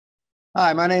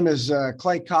Hi, my name is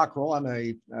Cockerell. I'm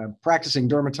a practicing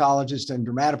dermatologist and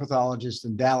dermatopathologist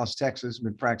in Dallas, Texas. I've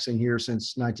been practicing here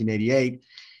since 1988.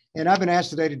 And I've been asked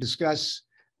today to discuss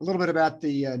a little bit about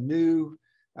the new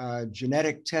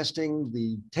genetic testing,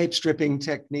 the tape stripping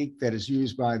technique that is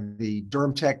used by the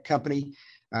Dermtech company.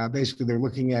 Basically, they're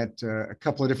looking at a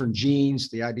couple of different genes.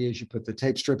 The idea is you put the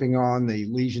tape stripping on, the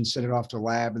lesion, send it off to a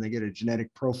lab, and they get a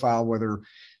genetic profile, whether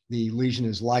the lesion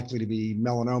is likely to be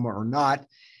melanoma or not.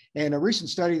 And a recent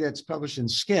study that's published in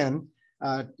Skin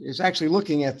is actually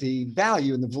looking at the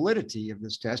value and the validity of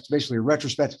this test, basically a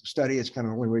retrospective study. It's kind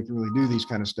of the only way you can really do these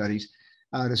kind of studies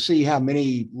to see how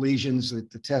many lesions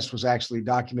that the test was actually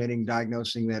documenting,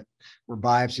 diagnosing that were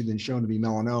biopsied and shown to be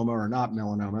melanoma or not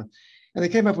melanoma. And they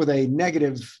came up with a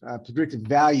negative predictive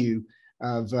value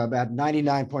of about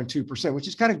 99.2%, which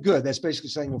is kind of good. That's basically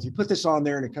saying, well, if you put this on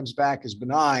there and it comes back as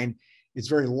benign, it's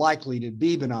very likely to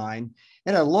be benign,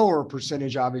 and a lower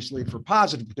percentage, obviously, for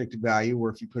positive predictive value,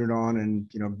 where if you put it on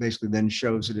and, basically then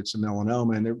shows that it's a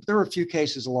melanoma. And there were a few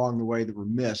cases along the way that were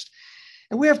missed.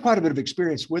 And we have quite a bit of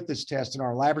experience with this test in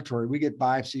our laboratory. We get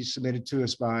biopsies submitted to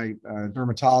us by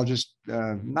dermatologists,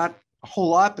 not a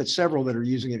whole lot, but several that are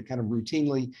using it kind of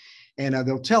routinely. And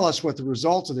they'll tell us what the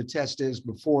results of the test is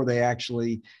before they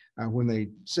actually, when they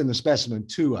send the specimen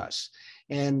to us.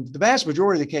 And the vast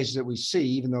majority of the cases that we see,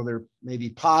 even though they're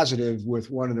maybe positive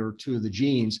with one or two of the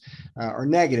genes, are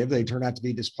negative. They turn out to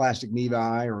be dysplastic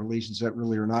nevi or lesions that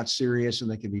really are not serious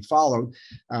and they can be followed.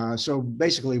 So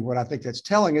basically what I think that's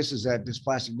telling us is that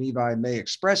dysplastic nevi may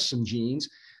express some genes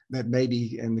that may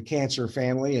be in the cancer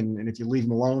family. And if you leave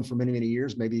them alone for many, many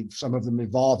years, maybe some of them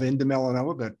evolve into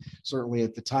melanoma, but certainly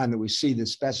at the time that we see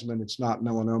this specimen, it's not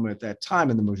melanoma at that time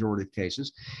in the majority of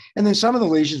cases. And then some of the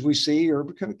lesions we see are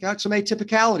got some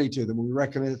atypicality to them. We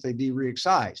recommend that they be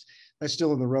re-excised. That's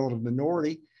still in the relative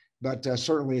minority, but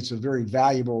certainly it's a very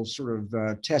valuable sort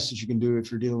of test that you can do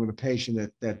if you're dealing with a patient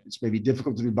that it's maybe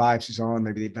difficult to do biopsies on.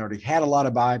 Maybe they've already had a lot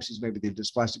of biopsies. Maybe they're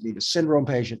dysplastic nevi syndrome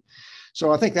patient.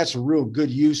 So I think that's a real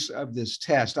good use of this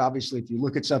test. Obviously, if you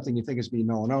look at something you think is being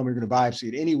melanoma, you're going to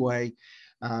biopsy it anyway.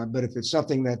 But if it's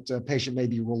something that a patient may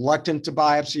be reluctant to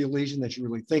biopsy a lesion that you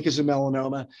really think is a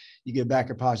melanoma, you get back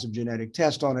a positive genetic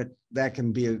test on it. That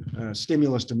can be a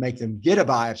stimulus to make them get a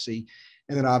biopsy.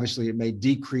 And then obviously it may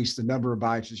decrease the number of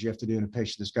biopsies you have to do in a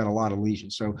patient that's got a lot of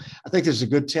lesions. So I think this is a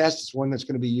good test. It's one that's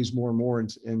going to be used more and more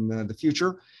in the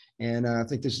future. And I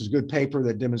think this is a good paper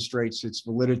that demonstrates its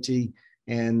validity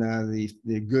and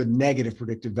the good negative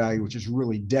predictive value, which is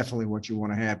really definitely what you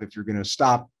want to have if you're going to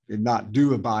stop and not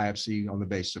do a biopsy on the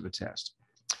basis of a test.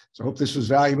 So I hope this was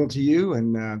valuable to you,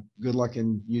 and good luck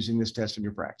in using this test in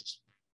your practice.